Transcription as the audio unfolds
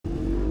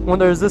when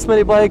there's this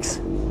many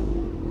bikes,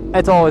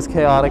 it's always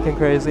chaotic and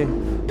crazy.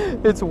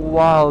 It's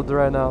wild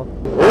right now.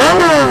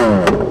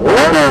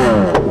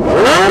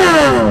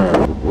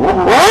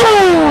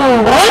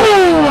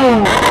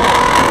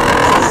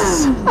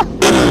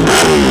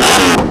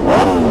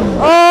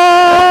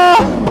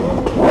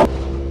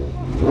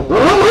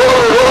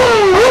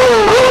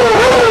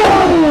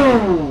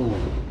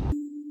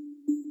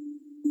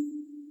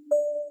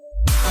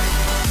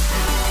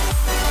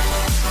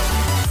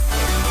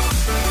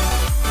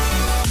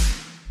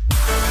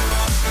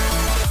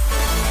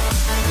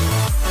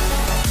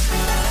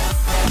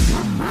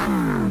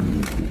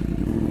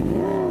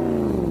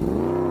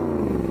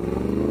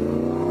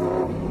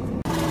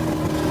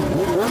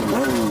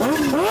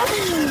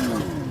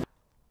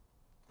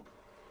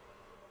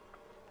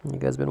 You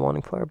guys been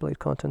wanting Fireblade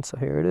content, so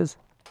here it is.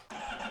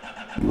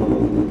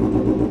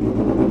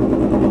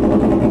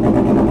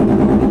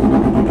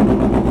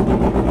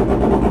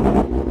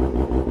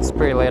 It's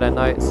pretty late at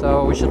night,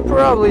 so we should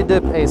probably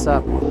dip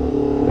ASAP.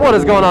 What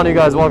is going on, you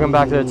guys? Welcome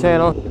back to the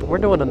channel. We're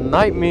doing a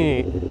night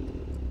meet.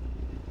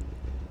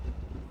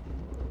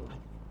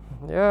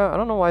 Yeah, I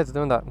don't know why it's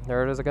doing that.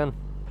 There it is again.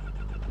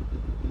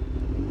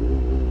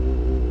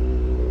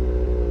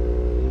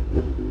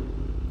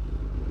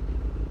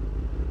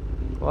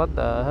 What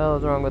the hell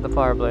is wrong with the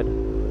Fireblade?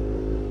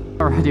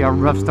 Already a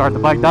rough start. The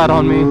bike died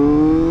on me.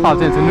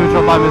 Popped into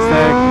neutral by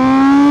mistake.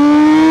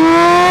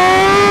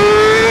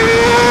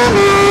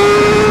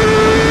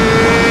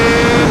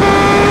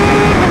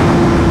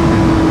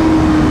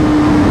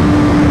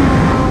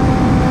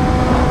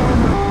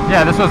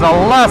 Yeah, this was a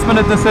last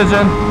minute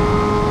decision.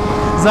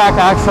 Zach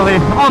actually,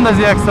 on the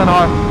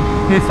ZX10R,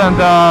 he sent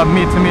a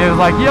meet to me. He was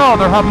like, yo,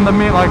 they're having the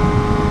meet like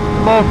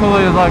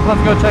locally. He's like,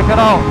 let's go check it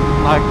out.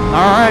 I'm like,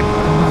 alright,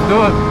 let's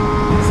do it.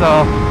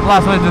 So,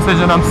 last minute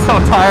decision. I'm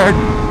so tired,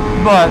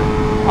 but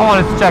I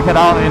wanted to check it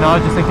out, you know,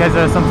 just in case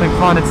there's something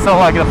fun. It's still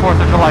like the 4th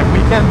of July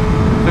weekend,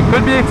 so it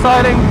could be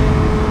exciting,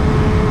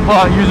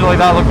 but usually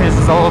that location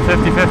is a little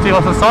 50-50.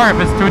 Also, sorry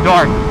if it's too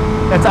dark.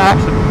 It's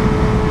actually,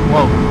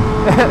 whoa.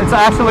 It's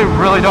actually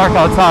really dark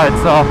outside,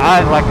 so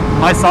I, like,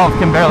 myself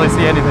can barely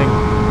see anything.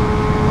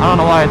 I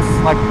don't know why it's,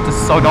 like,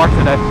 just so dark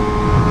today.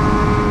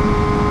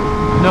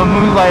 No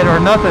moonlight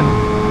or nothing.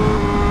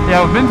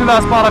 Yeah, we've been to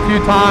that spot a few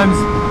times.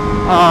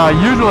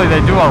 Usually they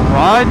do a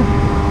ride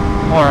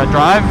or a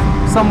drive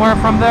somewhere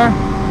from there.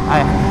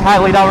 I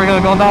highly doubt we're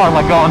going to go down or,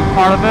 like, go on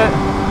part of it.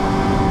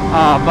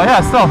 But yeah,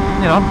 still,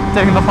 you know,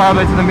 taking the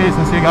Fireblade to the meet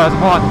since you guys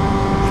want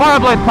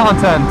Fireblade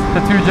content.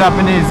 The 2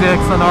 Japanese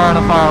ZX10R and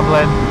a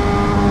Fireblade.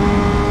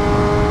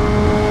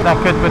 That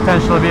could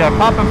potentially be a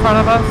cop in front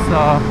of us,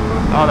 so...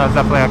 Oh, that's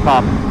definitely a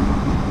cop.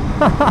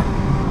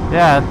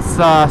 Yeah, it's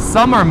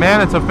summer,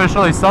 man. It's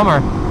officially summer.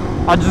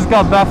 I just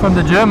got back from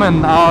the gym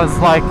and I was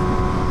like,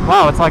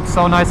 wow, it's like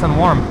so nice and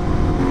warm.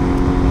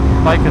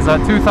 Bike is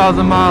at 2,000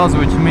 miles,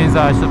 which means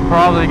I should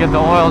probably get the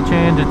oil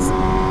change. It's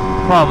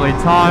probably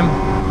time.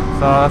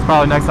 So that's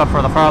probably next up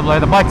for the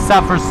Fireblade. The bike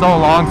sat for so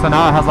long, so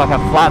now it has like a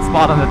flat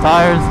spot on the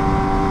tires.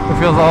 It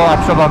feels a little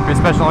extra bumpy,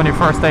 especially when you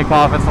first take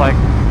off. It's like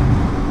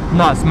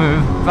not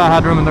smooth. If I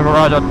had room in the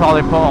garage, I'd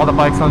probably put all the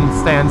bikes on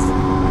stands,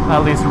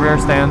 at least rear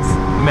stands.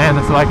 Man,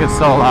 this bike is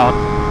so loud.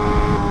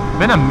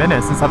 It's been a minute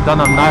since I've done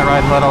a night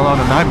ride, let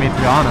alone a night meet, to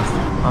be honest.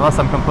 Unless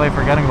I'm completely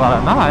forgetting about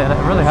it. No, it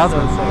really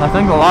hasn't. I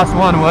think the last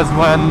one was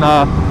when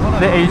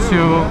the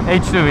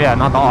H2, yeah,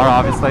 not the R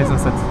obviously,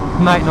 since it's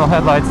night, no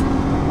headlights.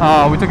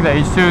 We took the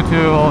H2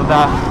 to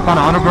that kind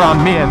of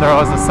underground meet, and there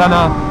was a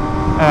Senna,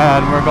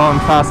 and we're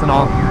going fast and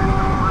all.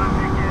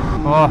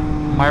 Oh,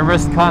 my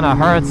wrist kind of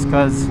hurts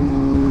because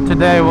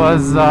today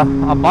was a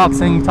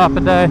boxing type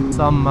of day,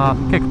 some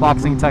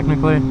kickboxing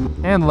technically,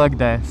 and leg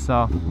day,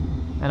 so.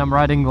 And I'm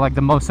riding like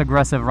the most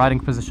aggressive riding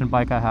position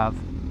bike I have.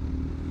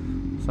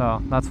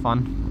 So that's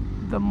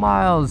fun. The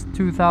miles,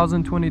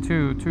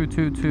 2022,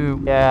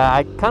 222. Yeah,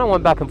 I kind of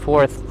went back and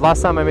forth.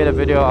 Last time I made a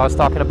video, I was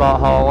talking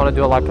about how I want to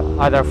do like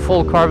either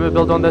full carbon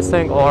build on this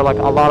thing or like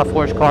a lot of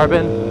forged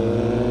carbon.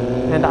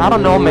 And I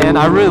don't know, man,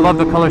 I really love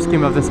the color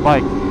scheme of this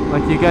bike.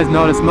 Like you guys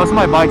notice, most of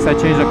my bikes I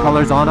change the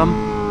colors on them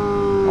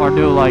or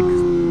do like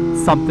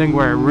something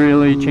where it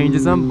really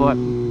changes them, but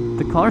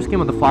the color scheme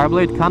of the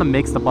Fireblade kind of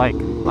makes the bike.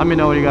 Let me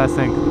know what you guys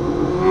think.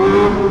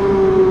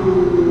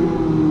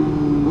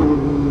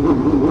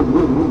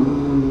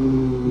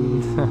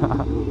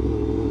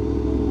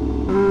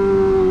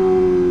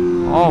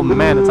 Oh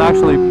man, it's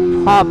actually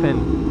popping.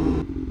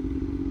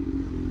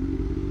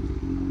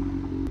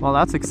 Well,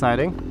 that's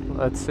exciting.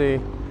 Let's see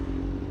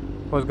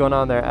what's going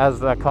on there, as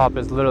that cop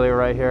is literally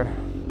right here.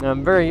 And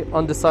I'm very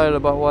undecided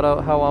about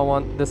how I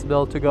want this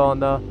build to go on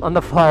the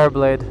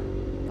Fireblade.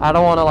 I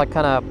don't want to like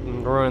kind of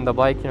ruin the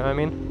bike, you know what I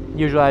mean?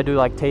 Usually I do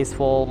like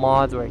tasteful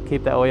mods where I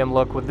keep the OEM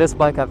look. With this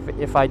bike,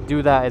 if I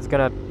do that, it's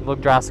gonna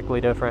look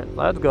drastically different.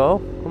 Let's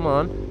go, come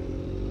on.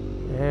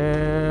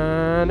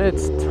 And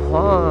it's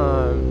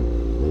time.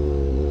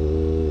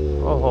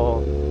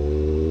 Oh.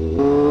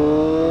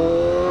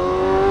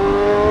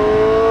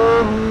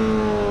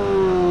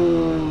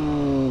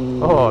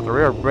 Oh, the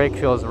rear brake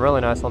feels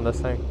really nice on this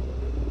thing.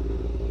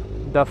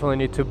 Definitely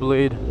need to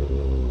bleed.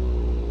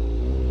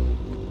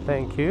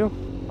 Thank you.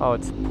 Oh,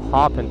 it's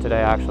popping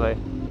today, actually.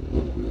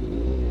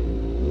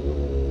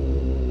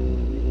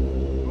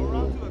 Go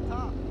around to the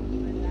top.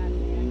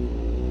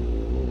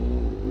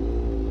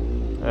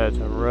 It's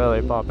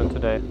really popping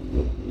today.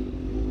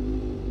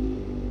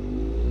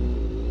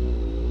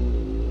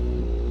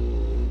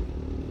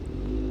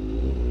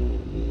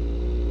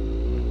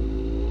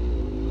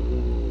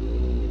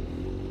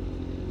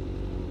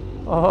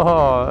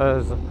 Oh,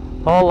 there's a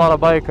whole lot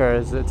of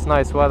bikers. It's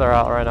nice weather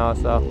out right now,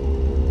 so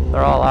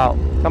they're all out.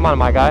 Come on,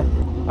 my guy.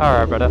 All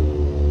right, brother.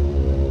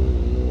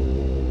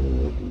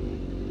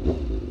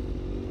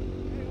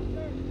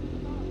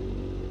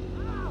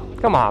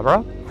 Come on,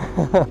 bro.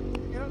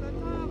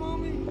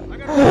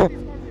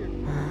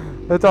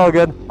 It's all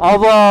good.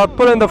 I'll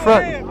put it in the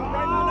front.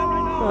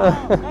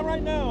 Not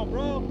right now,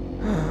 bro.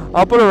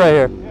 I'll put it right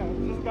here.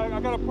 Yeah, I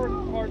gotta put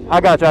parts.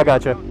 I got you. I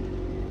got you.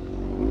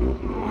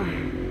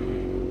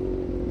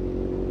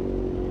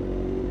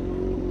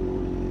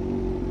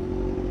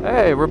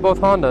 Hey, we're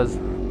both Hondas.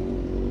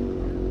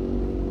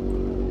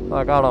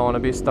 Like, I don't want to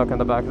be stuck in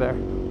the back there.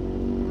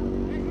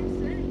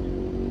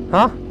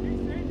 Huh?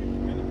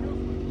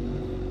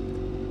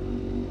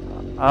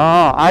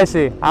 Oh, I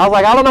see. I was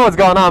like, I don't know what's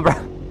going on, bro.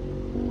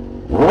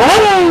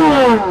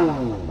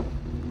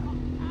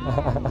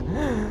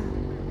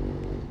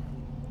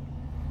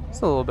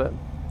 Just a little bit.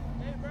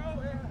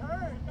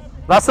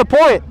 That's the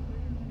point.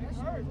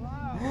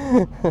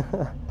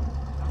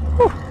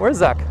 Where's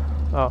Zach?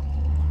 Oh,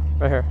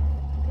 right here.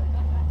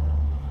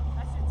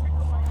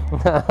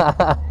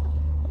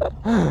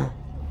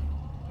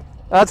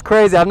 That's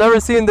crazy. I've never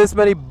seen this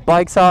many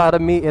bikes out at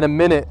a meet in a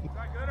minute. Is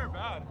that good or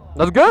bad?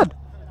 That's good.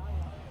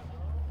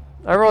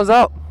 Everyone's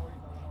out.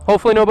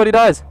 Hopefully nobody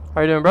dies. How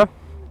you doing, bro? How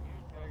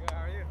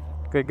are you?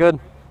 Good, good.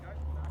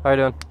 How you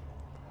doing?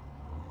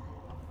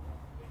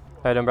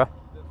 How you doing, bro?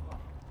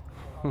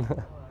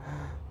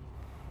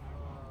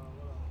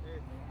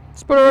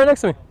 Just put it right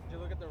next to me. Did you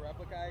look at the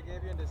replica I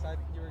gave you and decide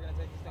you were going to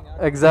take this thing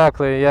out?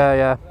 Exactly,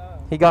 yeah.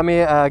 He got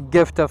me a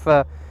gift of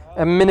a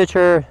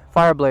miniature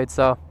fire blade,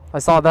 so I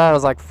saw that, I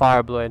was like,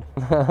 fire blade.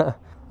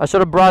 I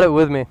should have brought it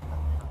with me.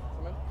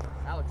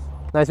 Alex.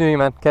 Nice meeting you,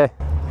 man. Okay.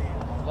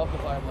 Love the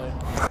fire blade.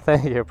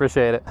 Thank you,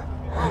 appreciate it.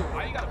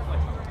 Why you got to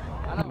flex?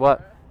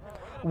 What?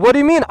 What do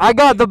you mean? I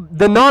got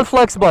the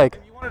non-flex bike.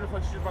 If you wanted to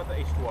flex, you should have brought the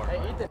H2R.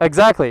 Hey, Ethan.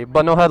 Exactly,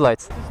 but no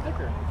headlights. It's a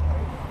sticker.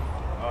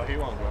 Oh, he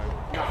won't join.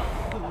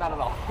 No, not at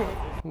all.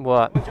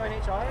 What? Want to join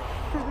HR?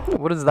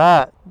 What is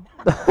that?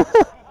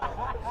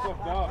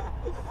 Flipped out.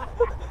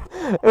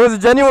 It was a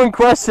genuine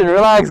question.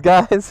 Relax,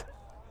 guys.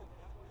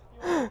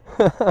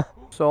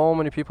 So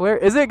many people here.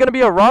 Is it gonna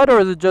be a ride or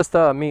is it just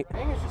a meet? I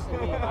think it's just a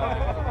meet.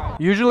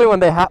 Usually when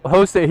they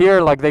host it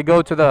here, like they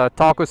go to the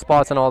taco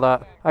spots and all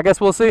that. I guess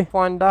we'll see.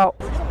 Find out.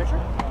 Take a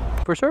picture?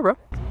 For sure, bro.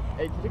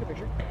 Hey, can you take a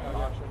picture?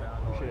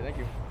 Appreciate it, thank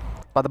you.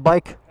 By the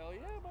bike. Hell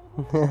yeah,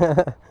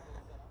 brother.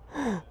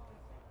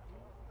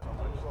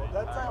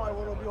 That time I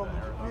want to be on the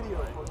video.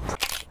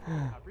 I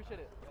appreciate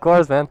it. Of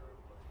course, man.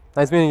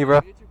 Nice meeting you, bro.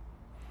 You too.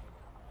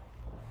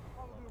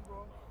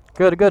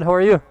 Good, good. How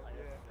are you?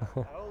 I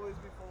always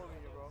be following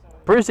you, bro.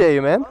 Appreciate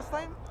you, man. Last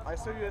time I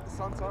saw you at the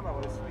Santana,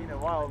 but it's been a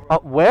while, bro.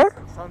 Where?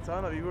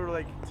 Santana, we were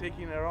like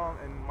taking it around,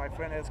 and my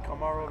friend has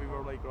Camaro, we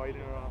were like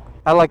riding around.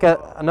 At like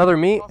another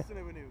meet? Tustin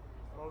Avenue.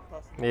 North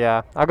Tustin.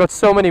 Yeah, I got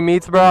so many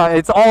meets, bro.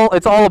 It's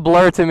all a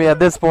blur to me at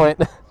this point.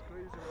 It's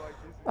crazy, bro. Like,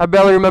 this I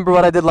barely remember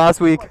what I did last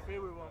week. is my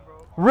favorite one,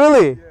 bro.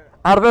 Really? Yeah.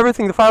 Out of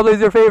everything, the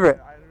Fireblade's your favorite?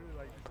 I really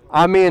like this.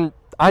 I mean,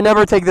 I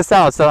never take this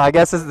out, so I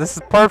guess this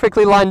is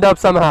perfectly lined up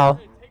somehow.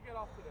 Take it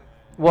off today.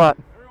 What?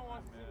 Everyone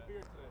wants to see the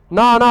beard today.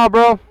 No,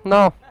 bro.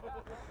 No.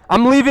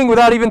 I'm leaving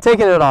without even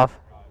taking it off.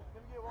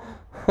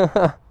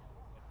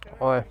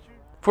 Boy.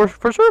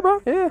 For sure,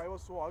 bro. Yeah. I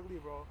was so ugly,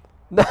 bro.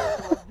 Life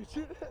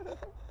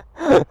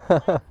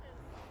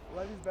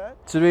is bad?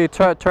 Should we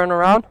turn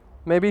around?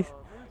 Maybe? Maybe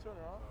turn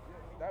around.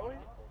 That way?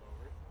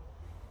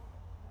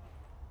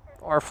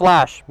 Or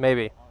flash,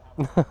 maybe.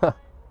 Appreciate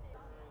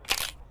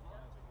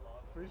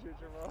you,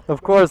 bro.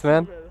 Of course,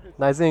 man.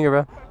 Nice seeing you, bro.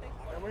 Am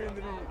I in the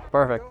video?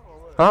 Perfect. Or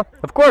what? Huh?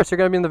 Of course, you're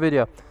gonna be in the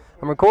video.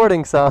 I'm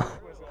recording, so.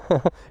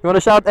 You want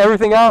to shout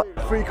everything out?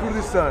 Free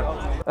Kurdistan.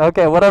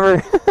 Okay,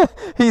 whatever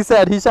he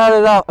said. He shouted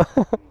it out.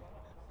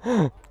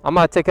 I'm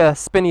gonna take a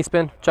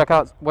spin, check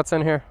out what's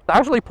in here. It's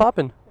actually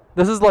popping.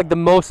 This is like the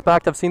most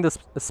packed I've seen this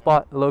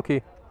spot,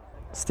 low-key.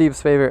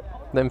 Steve's favorite,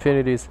 the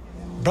Infinities.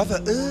 Brother,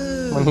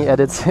 When he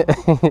edits it,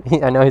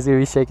 I know he's gonna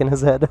be shaking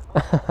his head.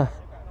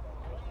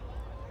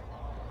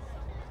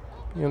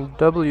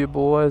 BMW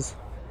boys.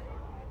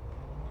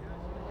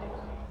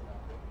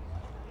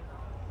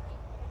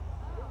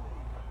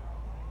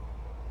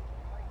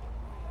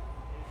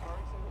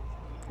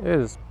 It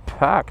is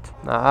packed.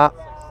 Nah,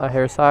 I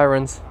hear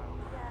sirens.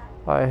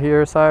 I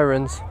hear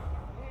sirens.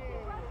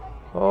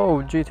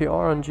 Oh,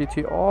 GTR on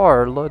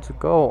GTR. Let's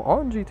go.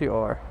 On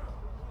GTR.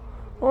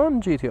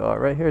 On GTR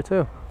right here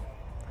too.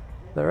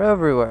 They're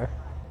everywhere.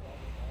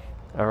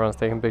 Everyone's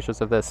taking pictures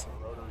of this.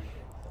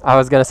 I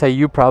was gonna say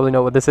you probably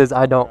know what this is.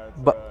 I don't,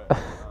 but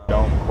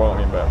don't quote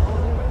me, but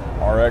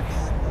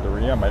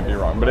RX3, I might be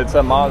wrong, but it's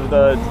a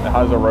Mazda. It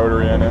has a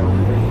rotary in it.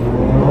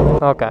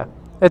 okay,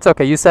 it's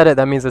okay. You said it.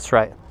 That means it's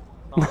right.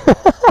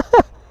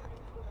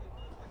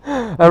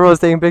 Everyone's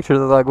taking pictures.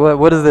 I was like,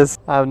 what is this?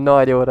 I have no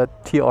idea what a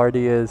TRD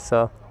is.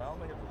 So.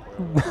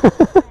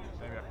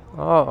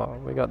 Oh,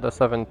 we got the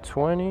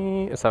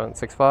 720,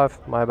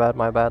 765. My bad,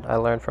 my bad. I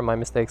learned from my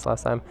mistakes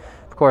last time.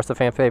 Of course, the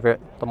fan favorite,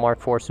 the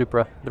Mark IV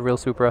Supra, the real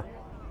Supra.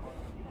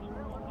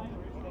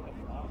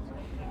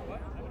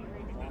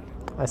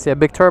 I see a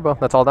big turbo.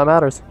 That's all that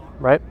matters,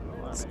 right?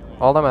 That's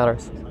all that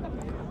matters.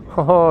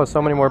 Oh,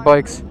 so many more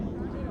bikes.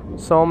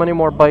 So many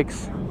more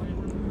bikes.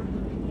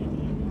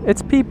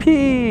 It's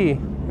PP!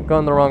 I'm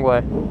going the wrong way.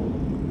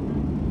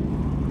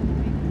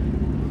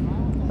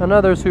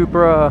 Another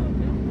Supra.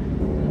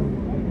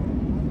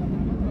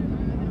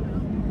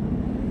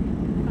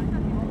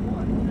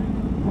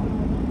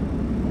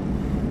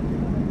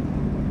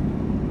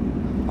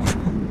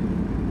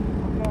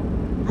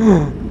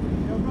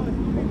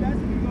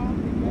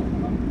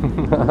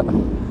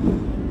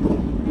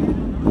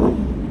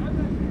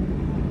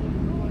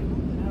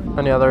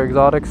 Any other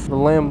exotics? The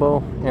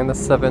Lambo and the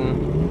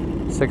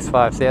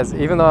 765. See,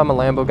 even though I'm a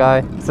Lambo guy,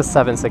 it's a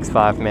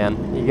 765,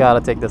 man. You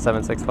gotta take the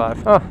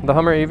 765. Oh, the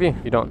Hummer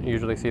EV. You don't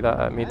usually see that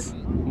at meets,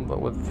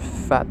 but with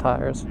fat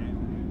tires.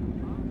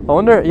 I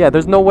wonder, yeah,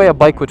 there's no way a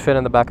bike would fit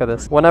in the back of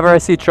this. Whenever I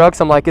see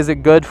trucks, I'm like, is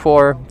it good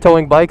for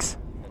towing bikes?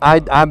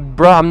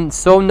 I'm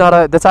so not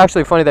a, that's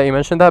actually funny that you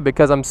mentioned that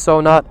because I'm so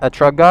not a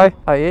truck guy.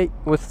 I ate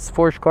with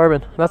forged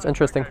carbon. That's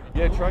interesting.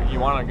 Yeah, truck, you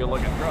want a good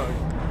looking truck.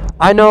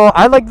 I know,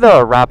 I like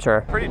the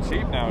Raptor. Pretty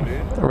cheap now,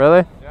 dude.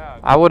 Really?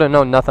 Yeah. I wouldn't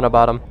know nothing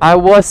about them. I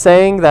was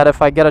saying that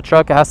if I get a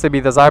truck, it has to be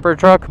the Zyper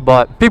truck,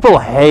 but people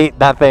hate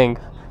that thing.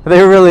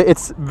 They really,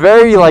 it's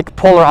very like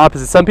polar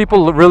opposite. Some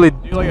people really Do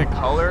you like a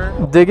color?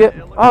 dig it.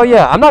 Oh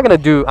yeah,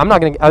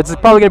 it's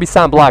probably gonna be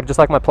sand black, just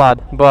like my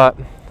Plaid, but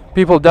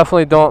people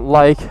definitely don't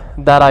like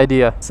that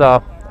idea.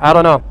 So I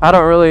don't know. I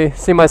don't really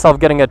see myself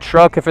getting a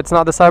truck if it's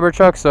not the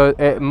Cybertruck. So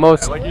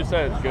Like you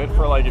said, it's good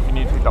for like if you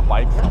need to take the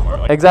bike somewhere.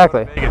 Like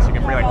exactly. Vegas, you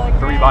can bring like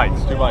 3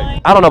 bikes, 2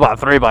 bikes. I don't know about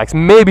 3 bikes,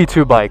 maybe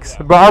 2 bikes.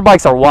 But our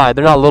bikes are wide.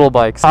 They're not little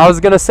bikes. I was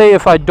gonna say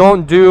if I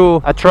don't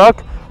do a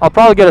truck, I'll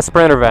probably get a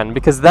Sprinter van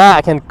because that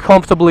I can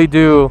comfortably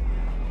do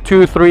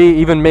 2, 3,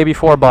 even maybe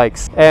 4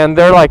 bikes, and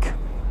they're like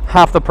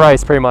half the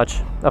price pretty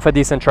much of a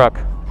decent truck.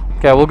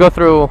 Okay, we'll go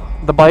through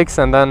the bikes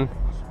and then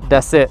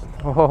that's it.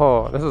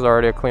 Oh, this is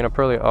already a cleanup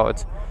early. Oh,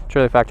 it's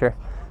Chili Factor.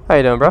 How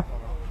you doing, bro?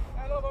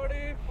 Hello,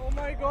 buddy. Oh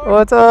my God.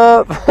 What's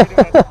up?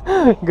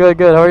 Good,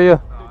 good. How are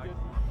you?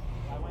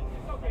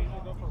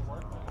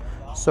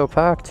 So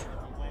packed.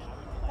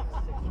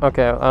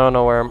 Okay, I don't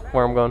know where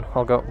I'm going.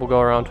 We'll go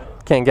around.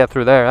 Can't get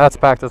through there. That's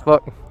packed as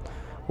fuck.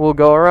 We'll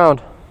go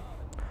around.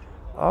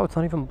 Oh, it's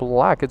not even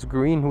black. It's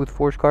green with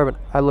forged carbon.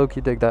 I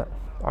low-key dig that.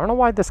 I don't know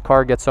why this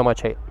car gets so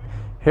much hate.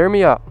 Hear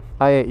me out.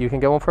 You can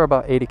get one for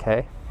about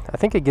 80K. I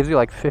think it gives you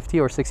like 50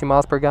 or 60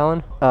 miles per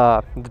gallon.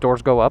 The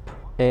doors go up,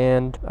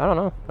 and I don't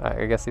know.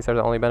 I guess these are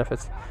the only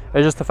benefits.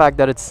 It's just the fact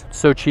that it's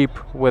so cheap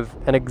with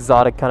an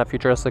exotic kind of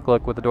futuristic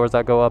look with the doors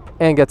that go up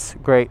and gets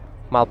great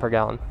mile per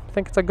gallon. I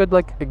think it's a good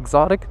like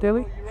exotic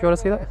daily, if you want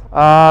to see that.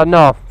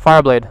 No,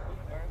 Fireblade.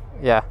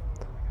 Yeah.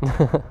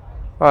 All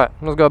right,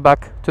 let's go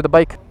back to the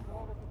bike.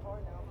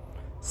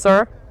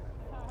 Sir,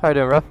 how you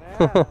doing, bro?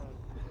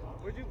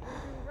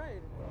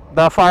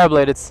 The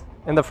Fireblade, it's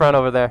in the front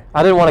over there.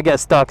 I didn't want to get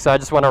stuck, so I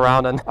just went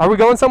around. And are we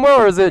going somewhere,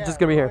 or is it just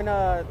gonna be here? In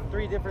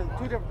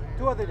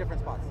two other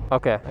different spots.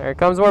 Okay, here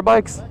comes more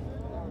bikes. A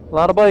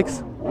lot of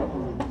bikes.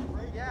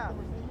 Yeah,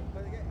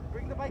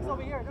 bring the bikes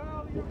over here.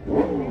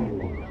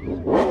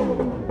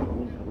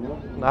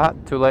 Ah,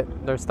 too late.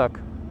 They're stuck.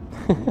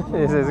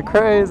 This is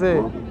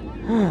crazy.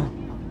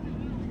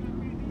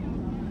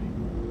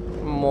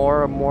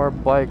 More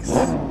bikes.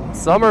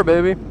 Summer,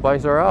 baby.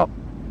 Bikes are out.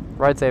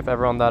 Ride safe,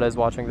 everyone that is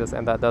watching this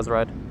and that does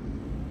ride.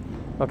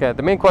 Okay,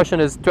 the main question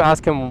is to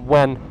ask him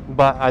when,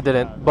 but I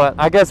didn't. But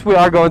I guess we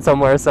are going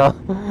somewhere, so.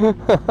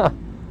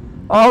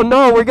 Oh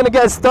no, we're gonna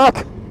get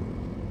stuck.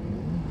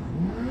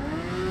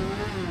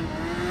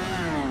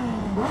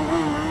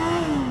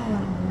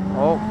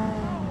 Oh,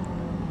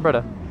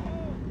 brother.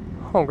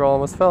 Homegirl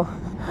almost fell.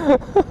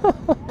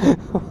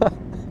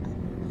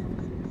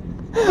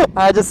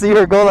 I just see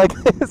her go like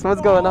this.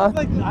 What's going on?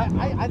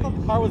 I thought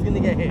the car was gonna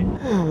get hit.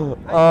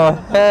 Oh,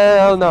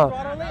 hell no.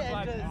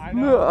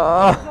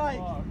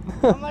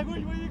 I'm like, where are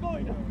you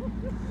going?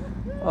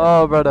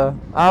 Oh, brother.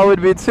 I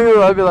would be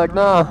too. I'd be like,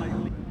 nah.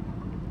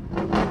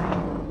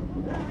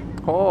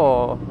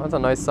 Oh, that's a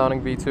nice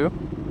sounding V2.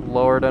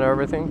 Lowered and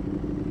everything.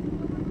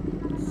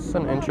 It's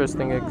an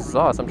interesting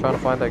exhaust. I'm trying to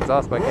find the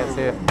exhaust, but I can't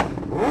see it.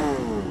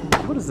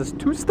 What is this?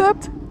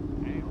 2-stepped?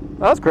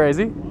 That's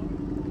crazy.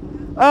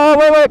 Oh,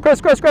 wait, Chris.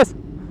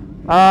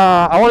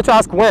 I wanted to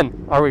ask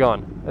when are we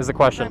going, is the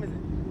question. What time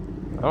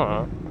is I don't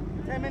know.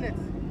 10 minutes.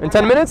 In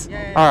 10 minutes?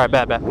 Yeah. All right,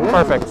 bet.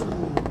 Perfect.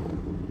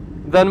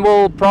 Then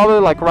we'll probably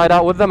like ride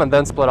out with them and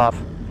then split off.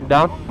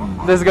 Down?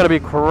 This is gonna be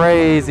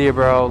crazy,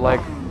 bro.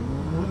 Like,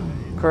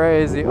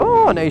 crazy.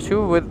 Oh, an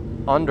issue with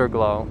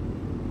underglow.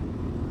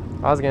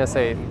 I was gonna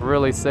say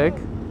really sick,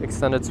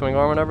 extended swing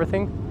arm and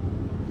everything.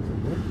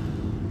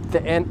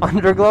 And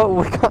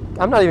underglow.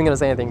 I'm not even gonna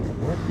say anything.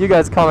 You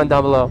guys comment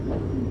down below.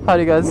 How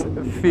do you guys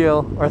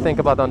feel or think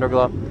about the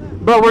underglow?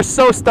 Bro, we're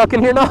so stuck in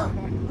here now.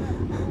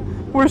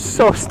 We're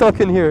so stuck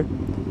in here.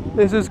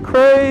 This is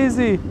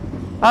crazy.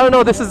 I don't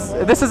know. This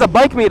is a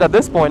bike meet at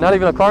this point, not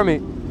even a car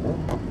meet.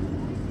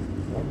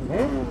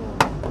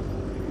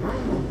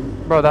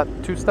 Bro, that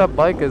two-step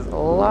bike is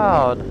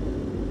loud.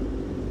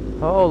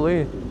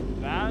 Holy.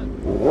 That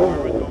or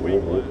with the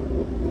winglet?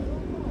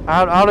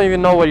 I don't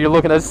even know what you're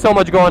looking at. There's so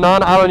much going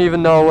on. I don't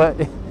even know what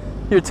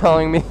you're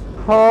telling me.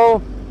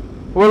 Oh,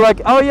 we're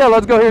like, oh yeah,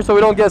 let's go here so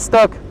we don't get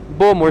stuck.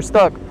 Boom, we're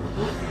stuck.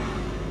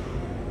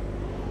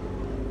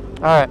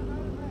 All right.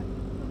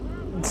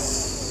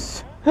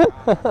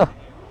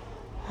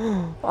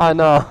 I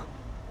know.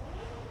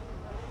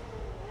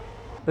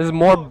 There's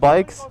more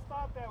bikes.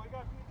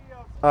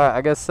 All right,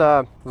 I guess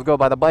let's go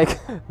by the bike.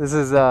 This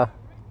is a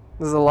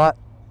lot.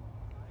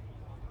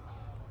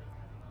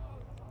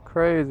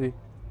 Crazy.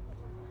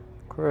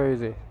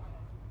 Crazy.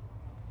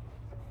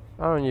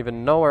 I don't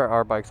even know where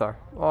our bikes are.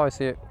 Oh, I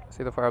see it. I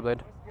see the fire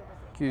blade.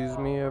 Excuse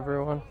me,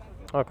 everyone.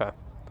 Okay.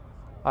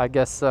 I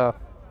guess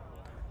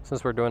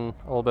since we're doing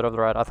a little bit of the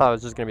ride, I thought it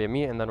was just gonna be a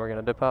meet and then we're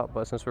gonna dip out.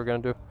 But since we're gonna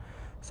do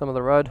some of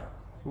the ride,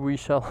 we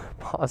shall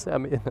pause. I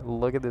mean,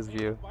 look at this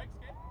view.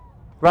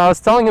 Bro, I was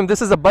telling him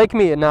this is a bike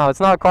meet now. It's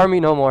not a car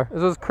meet no more.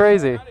 This was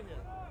crazy.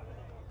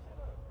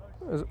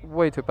 It's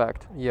way too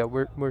packed. Yeah,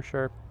 we're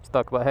sure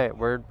stuck, but hey,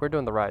 we're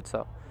doing the ride,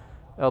 so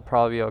it'll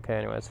probably be okay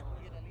anyways.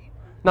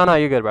 No,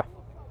 you're good, bro.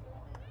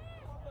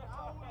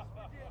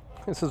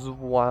 This is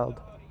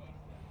wild.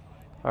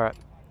 All right.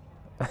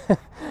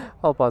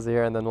 I'll pause it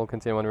here and then we'll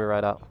continue when we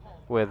ride out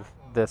with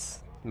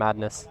this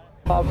madness.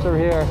 Cops are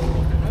here,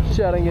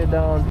 shutting it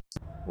down.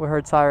 We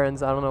heard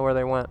sirens. I don't know where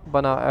they went,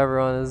 but now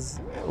everyone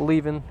is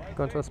leaving,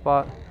 going to a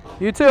spot.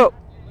 You too.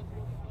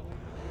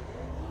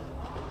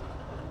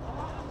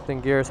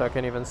 In gear, so I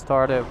can't even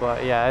start it.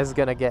 But yeah, it's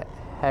gonna get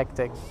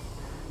hectic.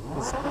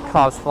 There's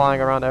cops flying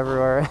around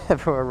everywhere,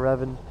 everywhere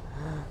revving.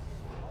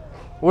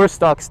 We're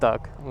stuck.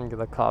 Look at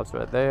the cops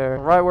right there,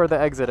 right where the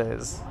exit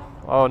is.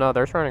 Oh no,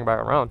 they're turning back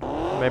around.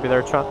 Maybe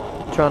they're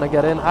trying to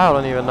get in. I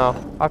don't even know.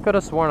 I could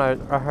have sworn I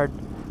heard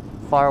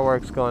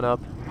fireworks going up.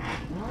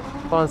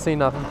 I don't see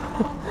nothing.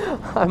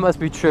 I must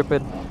be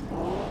tripping.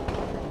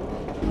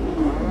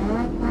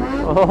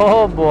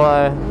 Oh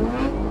boy.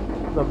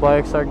 The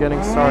bikes are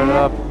getting started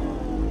up.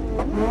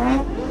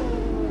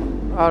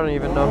 I don't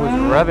even know who's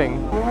revving.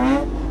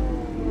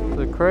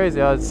 It's crazy.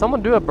 Did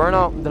someone do a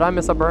burnout? Did I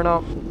miss a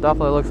burnout?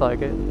 Definitely looks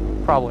like it.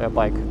 Probably a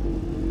bike.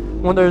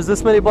 When there's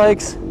this many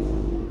bikes,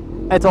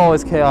 it's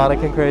always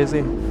chaotic and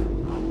crazy.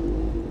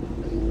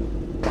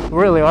 We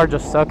really are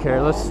just stuck here.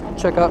 Let's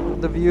check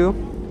out the view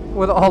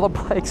with all the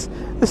bikes.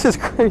 This is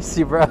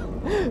crazy, bro.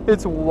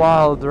 It's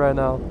wild right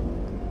now.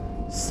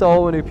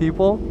 So many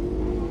people.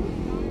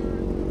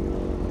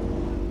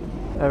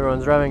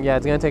 Everyone's revving. Yeah,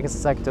 it's gonna take us a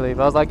second to leave.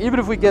 I was like, even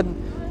if we go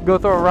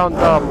through a round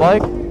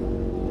bike,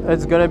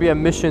 it's gonna be a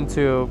mission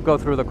to go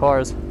through the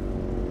cars.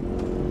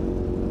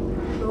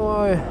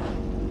 Boy.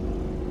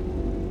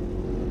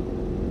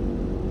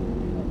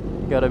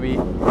 Gotta be.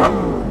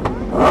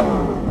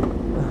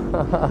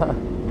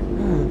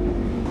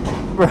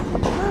 Bro,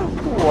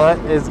 what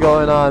is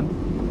going on?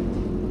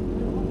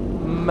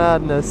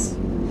 Madness.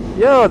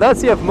 Yo, that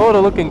CF motor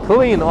looking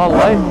clean all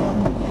white.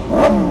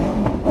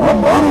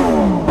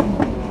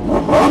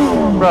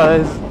 Bro,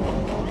 there's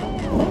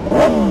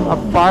a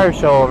fire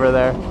show over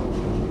there.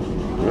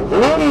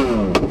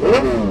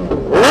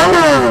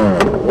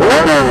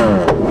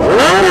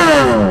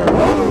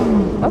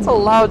 That's a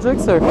loud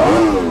jigsaw.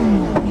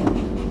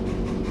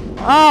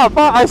 Ah,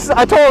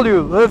 I told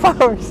you, the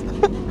fireworks.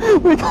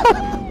 We got.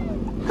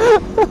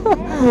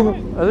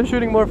 Are they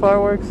shooting more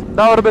fireworks?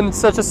 That would have been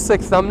such a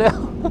sick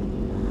thumbnail.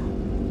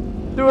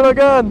 Do it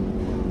again.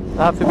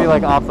 I have to be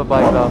like off the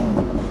bike though.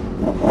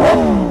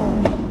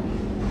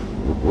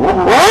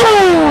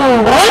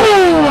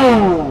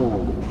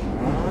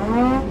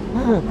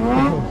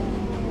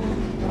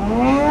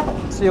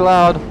 Too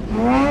loud.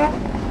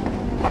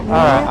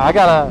 Alright, I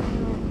gotta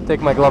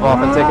take my glove off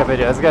and take a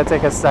video. It's gonna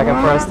take a second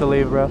for us to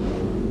leave, bro.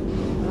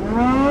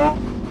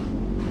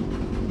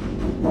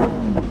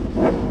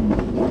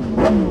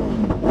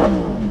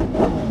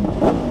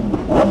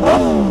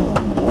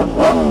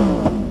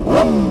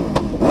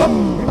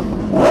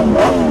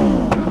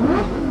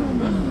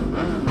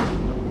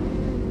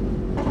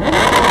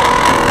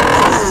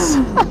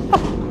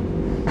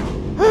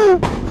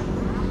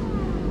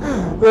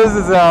 This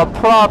is a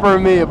proper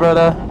meet,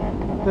 brother.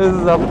 This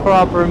is a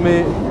proper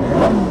meet.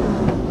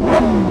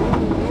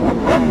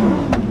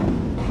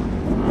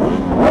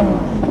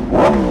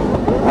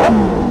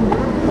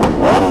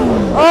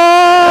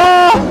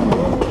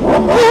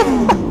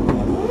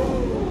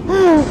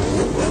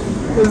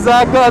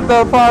 Zach got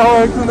the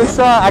fireworks in the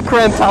shot. I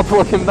couldn't stop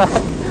looking back.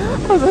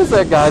 As I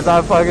said, guys, I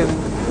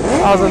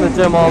was in the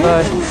gym all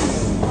day.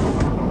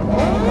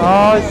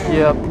 Oh,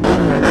 shit.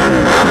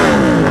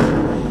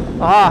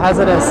 Ah, it has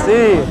an SC.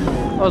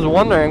 I was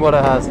wondering what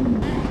it has.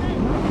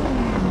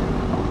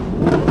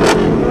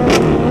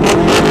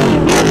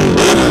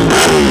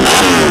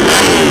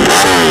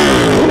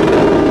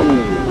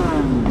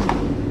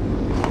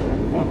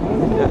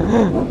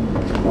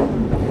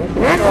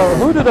 Oh,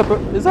 who did it?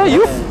 Is that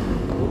you?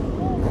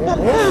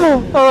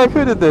 Oh, like,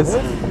 who did this?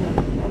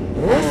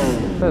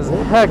 That's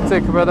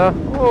hectic, brother.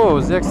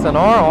 Oh, ZX10R,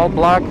 all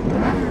black.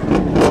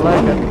 I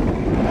like it.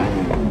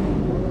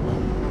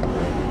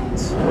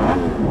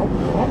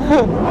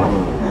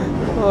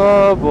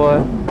 Oh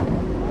boy.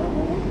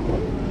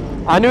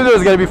 I knew there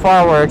was gonna be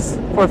fireworks.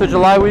 4th of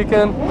July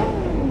weekend.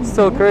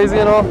 Still crazy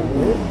and all.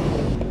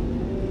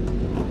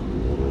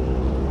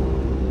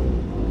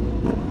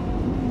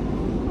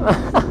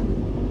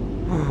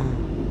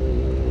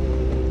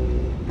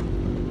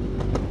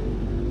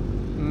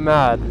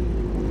 Mad.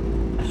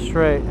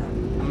 Straight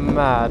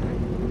mad.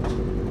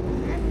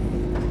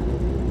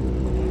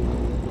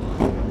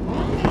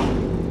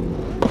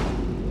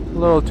 A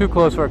little too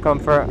close for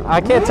comfort.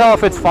 I can't tell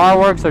if it's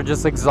fireworks or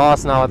just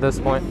exhaust now at this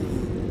point.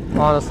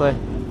 Honestly.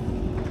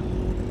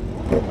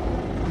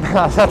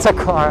 That's a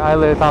car. I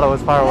literally thought it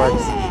was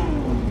fireworks.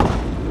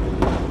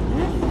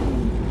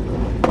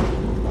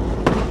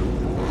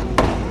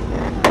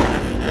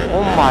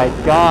 Oh my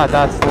god,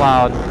 that's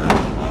loud.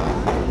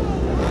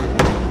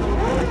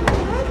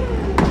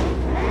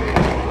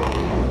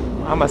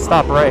 I'm gonna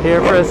stop right here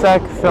for a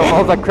sec, film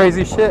all that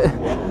crazy shit.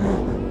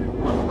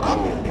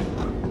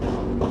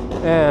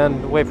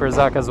 And wait for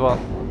Zach as well.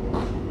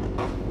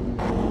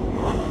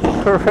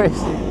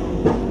 Crazy.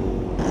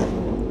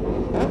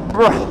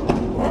 Bruh.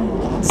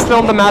 Just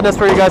film the madness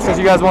for you guys since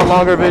you guys want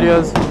longer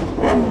videos.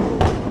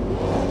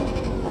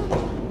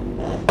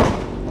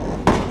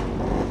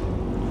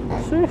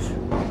 Sheesh.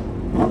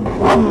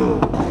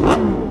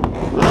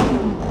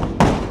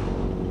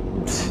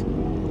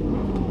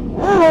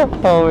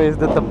 Always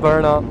did the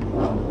burnout.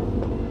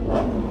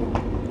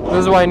 This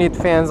is why I need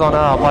fans on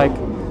a bike,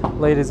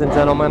 ladies and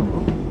gentlemen.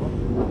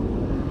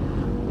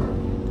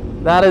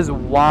 That is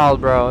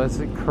wild, bro. It's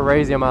a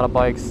crazy amount of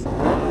bikes.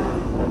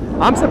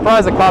 I'm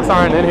surprised the cops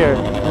aren't in here,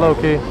 low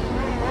key.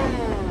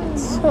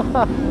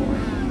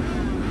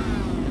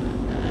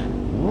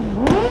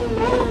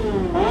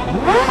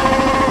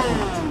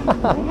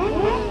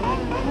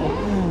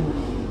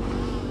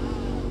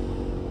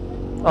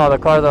 Oh, the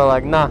cars are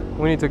like, nah,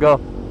 we need to go.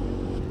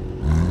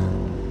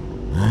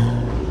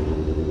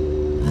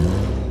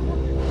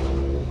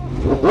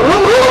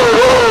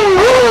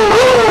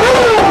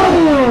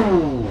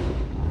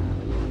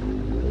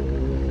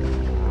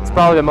 It's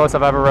probably the most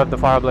I've ever revved the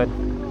Fireblade.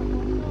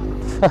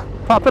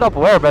 Pop it up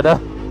where, brother?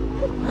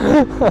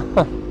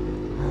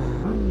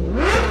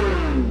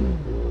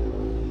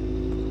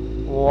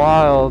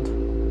 Wild.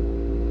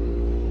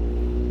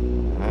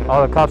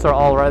 Oh, the cops are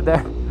all right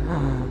there.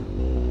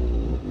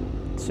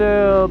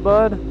 Chill,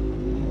 bud.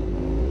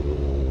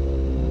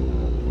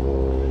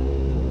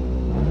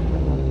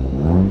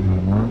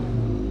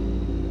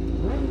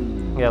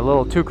 Yeah, a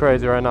little too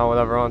crazy right now with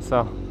everyone,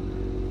 so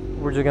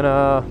we're just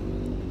gonna,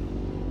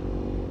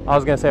 I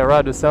was gonna say a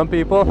ride with some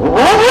people.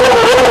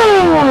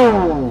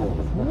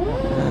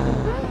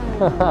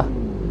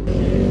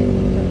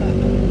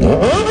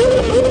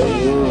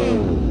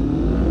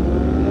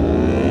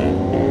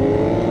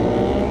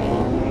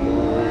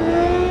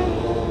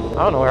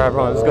 I don't know where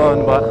everyone's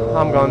going, but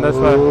I'm going this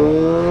way.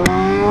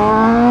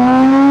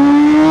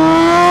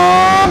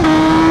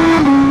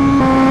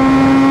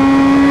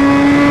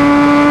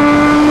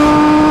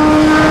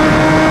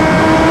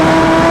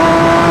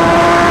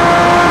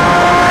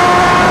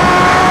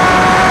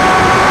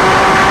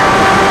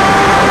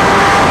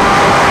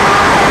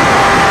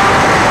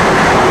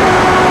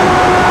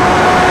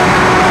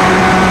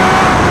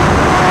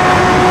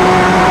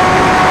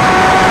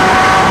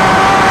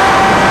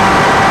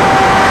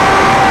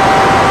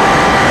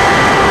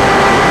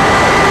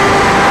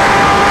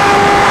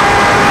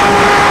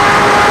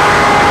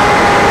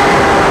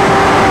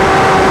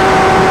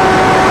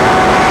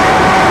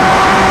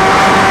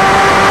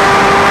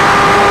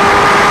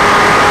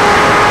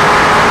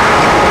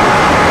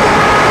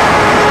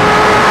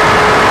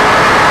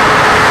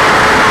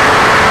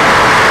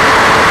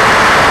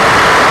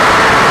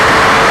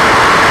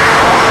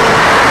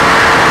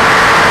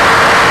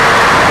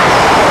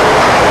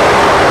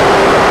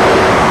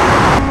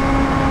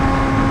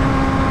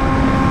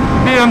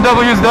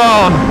 BMW's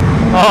down.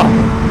 Oh,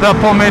 that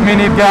pull made me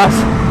need gas.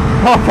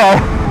 Okay.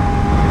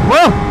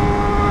 Well,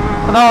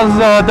 that was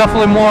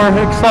definitely more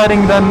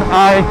exciting than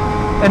I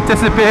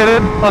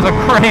anticipated. That was a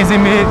crazy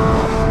meet.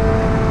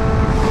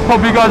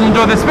 Hope you guys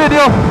enjoyed this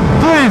video.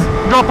 Please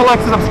drop a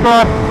like and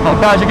subscribe. I'll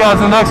catch you guys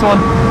in the next one.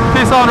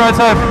 Peace out and ride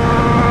safe.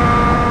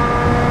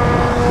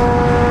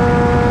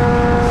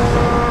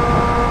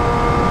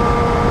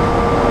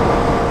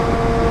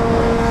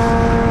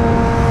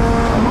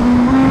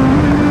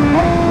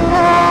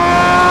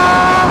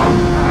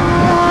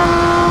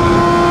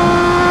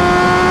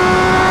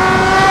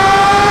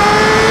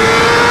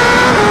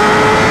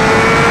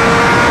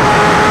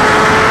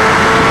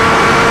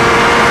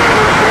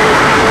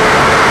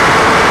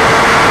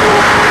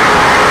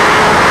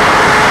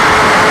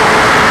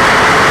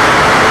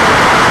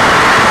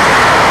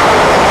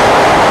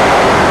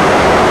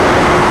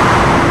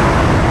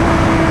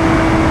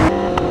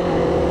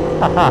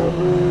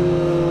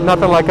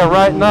 Nothing like a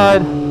right night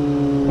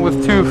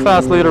with two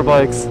fast leader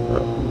bikes.